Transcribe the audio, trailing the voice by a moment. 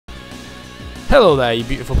Hello there you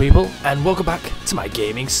beautiful people, and welcome back to my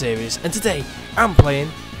gaming series, and today I'm playing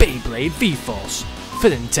Beyblade V Force for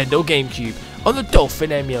the Nintendo GameCube on the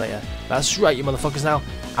Dolphin emulator. That's right you motherfuckers. Now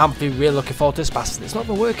I'm really looking forward to this bastard. It's not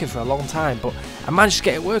been working for a long time, but I managed to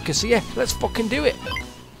get it working, so yeah, let's fucking do it.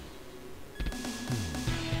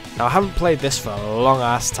 Now I haven't played this for a long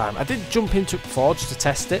ass time. I did jump into it before just to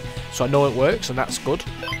test it, so I know it works and that's good.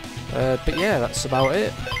 But yeah, that's about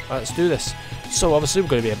it. Let's do this. So obviously we're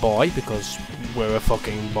going to be a boy because we're a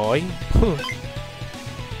fucking boy.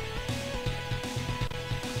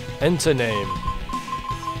 Enter name.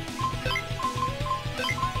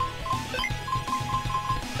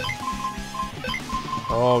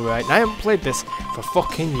 Alright, I haven't played this for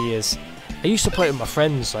fucking years. I used to play it with my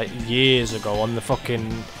friends like years ago on the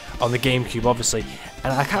GameCube obviously,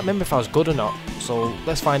 and I can't remember if I was good or not, so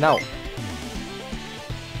let's find out.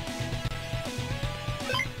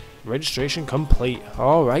 Registration complete.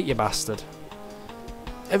 Alright, you bastard.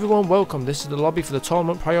 Everyone welcome. This is the lobby for the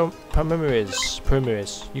tournament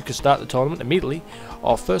primaries. You can start the tournament immediately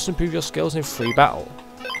or first improve your skills in free battle.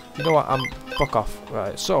 You know what, fuck off.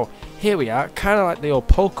 Right, so here we are, kind of like the old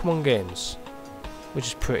Pokemon games, which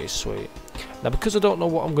is pretty sweet. Now because I don't know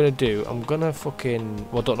what I'm going to do, I'm going to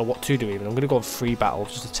don't know what to do even. I'm going to go on free battle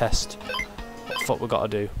just to test what the fuck we got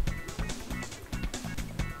to do.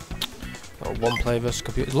 One player versus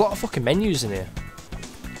computer. There's a lot of fucking menus in here.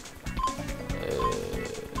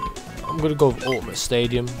 I'm gonna go with Ultimate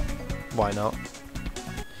Stadium. Why not?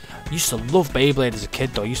 I used to love Beyblade as a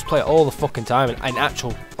kid though. I used to play it all the fucking time, and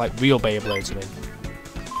actual, like, real Beyblades, I mean.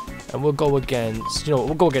 And we'll go against, you know what,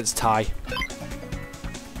 we'll go against Ty.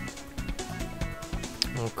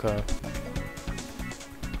 Okay.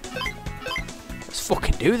 Let's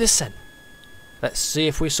fucking do this then. Let's see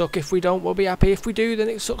if we suck. If we don't, we'll be happy. If we do, then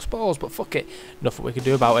it sucks balls. But fuck it. Nothing we can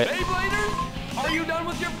do about it. Are you done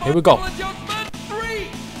with your Here we go. 3,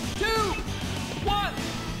 2, 1,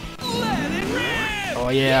 let it rip! Oh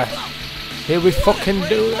yeah. Here we fucking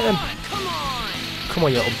do them. Come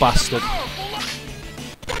on, you little bastard.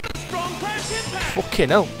 Fucking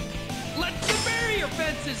hell.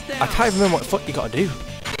 I can't even remember what the fuck you gotta do.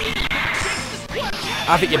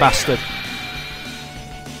 Have it, you bastard.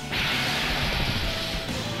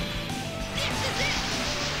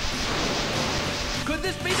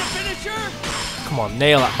 Come on,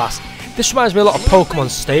 nail that bastard. This reminds me a lot of Pokemon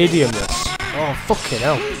Stadium, this. Oh, fucking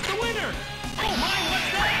hell.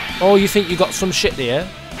 Oh, you think you got some shit there?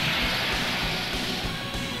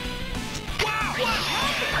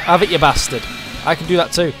 Have it, you bastard. I can do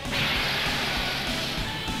that too.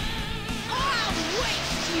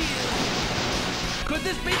 Could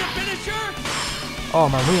this be the finisher? Oh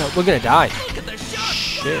man, we're gonna die.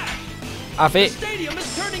 Shit. Have it.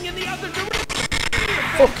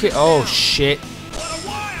 Fuck it. Oh shit.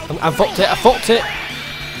 I fucked it. I fucked it.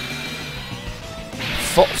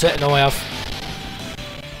 Fucked it. No, I have.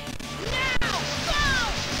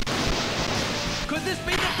 Could this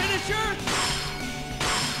be the finisher?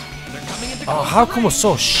 They're coming into Oh, how come we're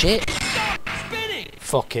so shit?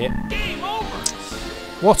 Fuck it. Game over.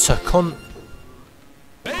 What a cunt.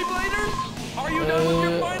 Beybladers, are you done with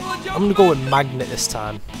your final adjustment? I'm gonna go with Magnet this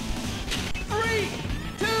time. 3,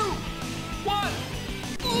 2, 1,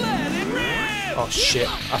 let it rip! Oh shit,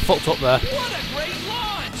 I fucked up there. What a great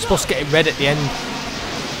launch! Supposed to get it red at the end.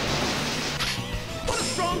 What a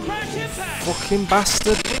strong crash impact! Fucking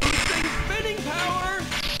bastard. Boosting spinning power!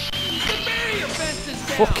 The barrier fence is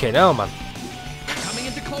down! Fucking hell, man. Coming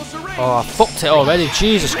into closer range! Oh, I fucked it already.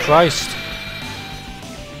 Jesus Christ.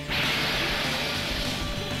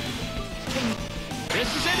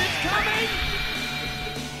 This is it, it's coming!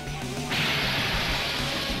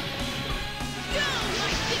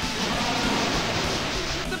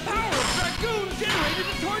 The power of Dragoon generated a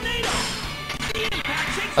tornado! The impact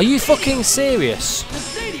shakes. Are you fucking serious? The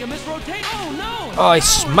stadium is rotating. Oh no! Oh, he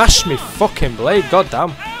smashed me fucking blade.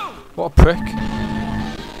 Goddamn. Ow! What a prick.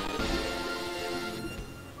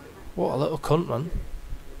 What a little cunt, man.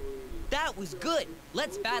 That was good.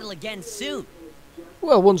 Let's battle again soon.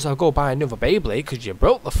 Well, once I go buy another Beyblade, because you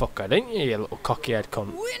broke the fucker, didn't you, you little cocky-head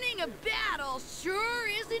cunt? Winning a battle sure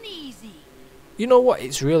isn't easy. You know what?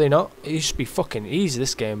 It's really not. It used to be fucking easy,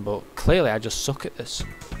 this game, but clearly I just suck at this.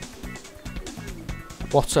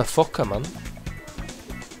 What a fucker, man.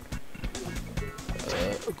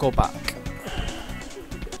 Go back.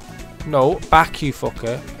 No, back, you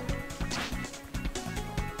fucker.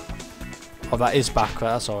 Oh, that is back,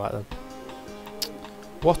 right? That's alright then.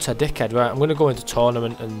 What a dickhead. Right, I'm going to go into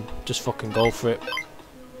tournament and just fucking go for it.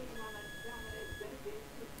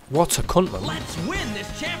 What a cunt, man. Let's win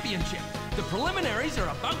this championship. The preliminaries are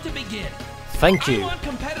about to begin. Thank you. I want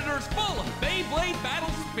competitors full of Beyblade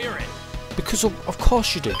Because of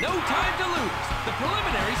course you do. No time to lose. The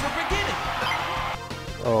preliminaries are beginning.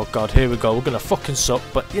 Oh god, here we go. We're gonna fucking suck,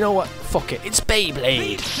 but you know what? Fuck it. It's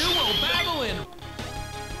Beyblade. These two will battle in.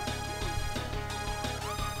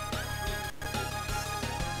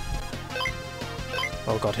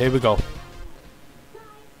 Oh god, here we go.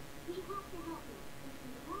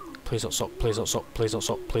 Please don't suck, please don't suck, please don't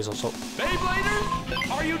suck, please don't suck.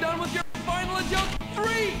 Beybladers, are you done with your final adjustment?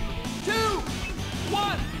 3, 2,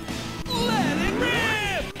 1, let it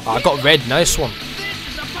rip! Oh, I got red, nice one. This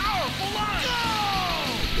is a powerful launch!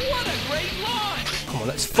 Go! What a great launch! Come on,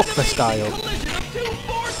 let's fuck this guy up. Collision of two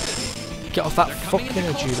forces! Get off that They're fucking coming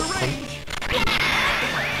into edge, you closer little cunt. range.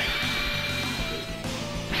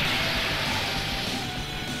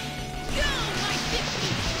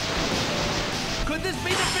 Could this be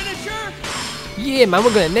the finisher? Yeah, man,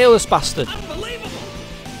 we're gonna nail this bastard. Unbelievable!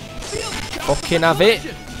 Feel the Fucking have it.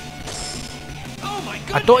 collision. Oh my I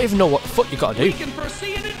goodness! don't even know what the fuck you gotta We do. can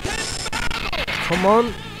foresee an intense battle! Come on,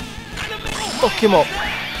 And a big fuck him up.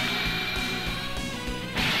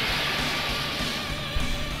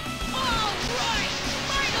 All right,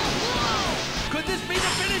 final blow. Could this be the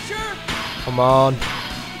finisher? Come on.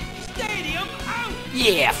 Stadium out!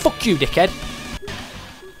 Yeah, fuck you, dickhead.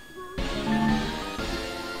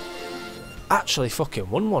 Actually fucking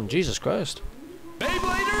won one, Jesus Christ.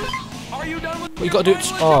 Beybladers, are you done with What you gotta do?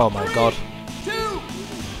 Oh my god. 2,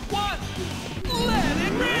 1, let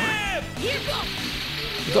it rip! Here goes.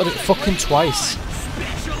 You gotta do it fucking twice.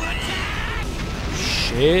 Special attack!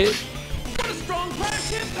 Shit. What a strong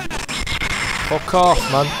crash impact! Fuck off,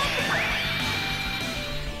 man.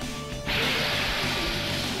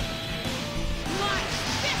 My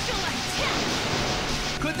special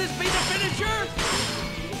attack. Could this be the finisher?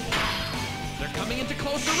 They're coming into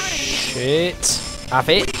closer range. Shit. Have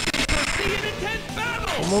it. Foresee an intense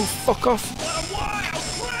battle! Come on, fuck off. What a wild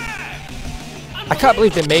crash! I can't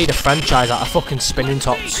believe they made a franchise out of fucking spinning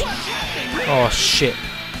tops. What's happening? Oh shit.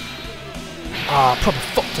 Ah, I probably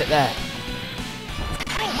fucked it there.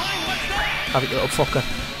 Oh my, what's that? Have it, you little fucker.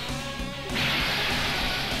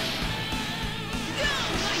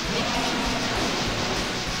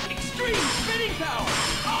 Extreme spinning power!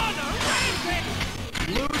 On a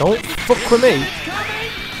rampage! Don't fuck with me. Coming!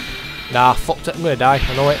 Nah, fucked it. I'm gonna die.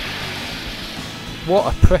 I know it.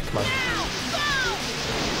 What a prick, man.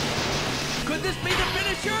 Could this be the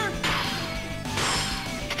finisher?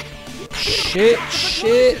 Shit,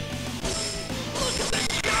 shit.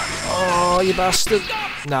 Oh, you bastard.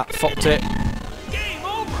 Nah, fucked it. Game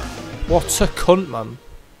over! What a cunt, man.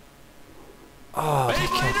 Oh,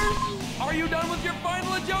 dickhead. Beybladers, are you done with your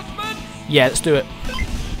final adjustment? Yeah, let's do it.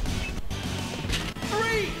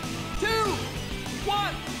 3, 2,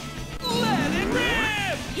 1, let it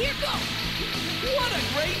rip! Here goes. What a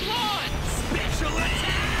great launch! Special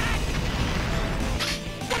attack!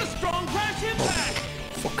 What a strong crash impact!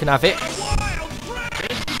 Fucking have it. What a wild crash!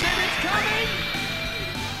 It's coming!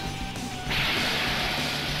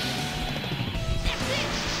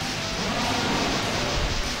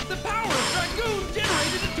 The power of Dragoon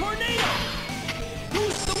generated a tornado!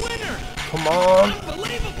 Who's the winner? Come on.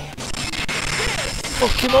 Unbelievable!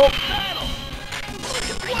 Fuck him up. Battle! Look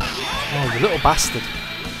at what happened! Oh, you little bastard.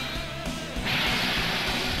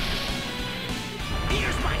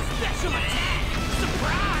 Here's my special attack!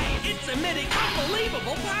 Surprise! It's emitting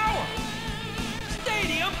unbelievable power!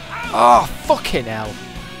 Stadium out! Oh, fucking hell.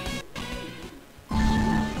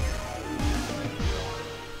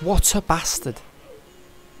 What a bastard.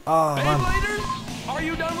 Oh, man. Beybladers, are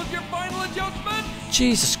you done with your final adjustment?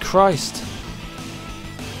 Jesus Christ.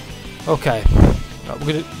 Okay. Right,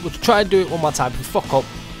 we'll try and do it one more time. If we fuck up,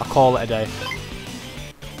 I'll call it a day.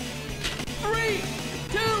 3,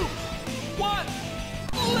 2, 1,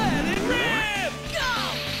 let it rip! Go.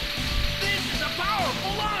 This is a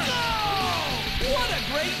powerful launch! Go! What a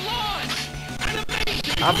great launch! An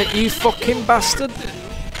amazing Have it, you fucking bastard.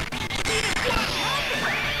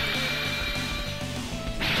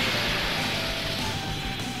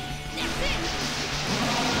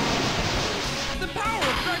 The power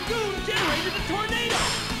of Dragoon generated a tornado!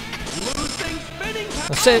 Losing spinning power!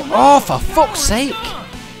 That's it. Oh, for fuck's sake.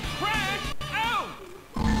 Crash out!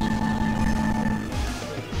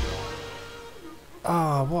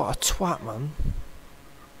 Oh, what a twat, man.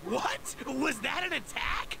 What? Was that an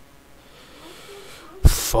attack?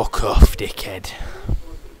 Fuck off, dickhead.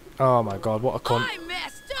 Oh my god, what a cunt. I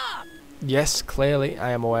messed up. Yes, clearly,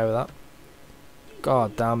 I am aware of that.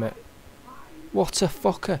 God damn it. What a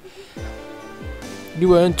fucker.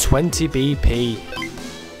 You earned 20 BP.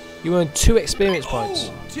 You earned 2 experience points.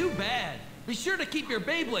 Oh, too bad. Be sure to keep your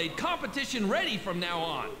Beyblade competition ready from now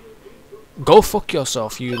on. Go fuck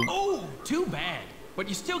yourself, you... Oh, too bad. But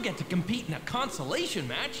you still get to compete in a consolation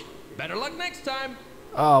match. Better luck next time.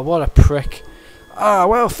 Oh, what a prick. Ah,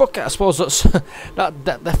 well, fuck it. I suppose that's that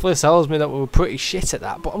definitely tells me that we were pretty shit at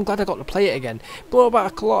that. But I'm glad I got to play it again. Brought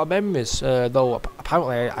back a lot of memories, though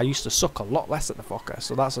apparently I used to suck a lot less at the fucker,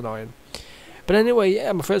 so that's annoying. But anyway, yeah,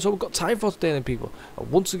 I'm afraid that's all we've got time for today, then, people.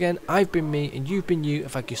 And once again, I've been me and you've been you,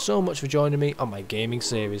 and thank you so much for joining me on my gaming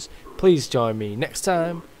series. Please join me next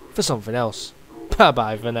time for something else. Bye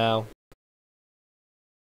bye for now.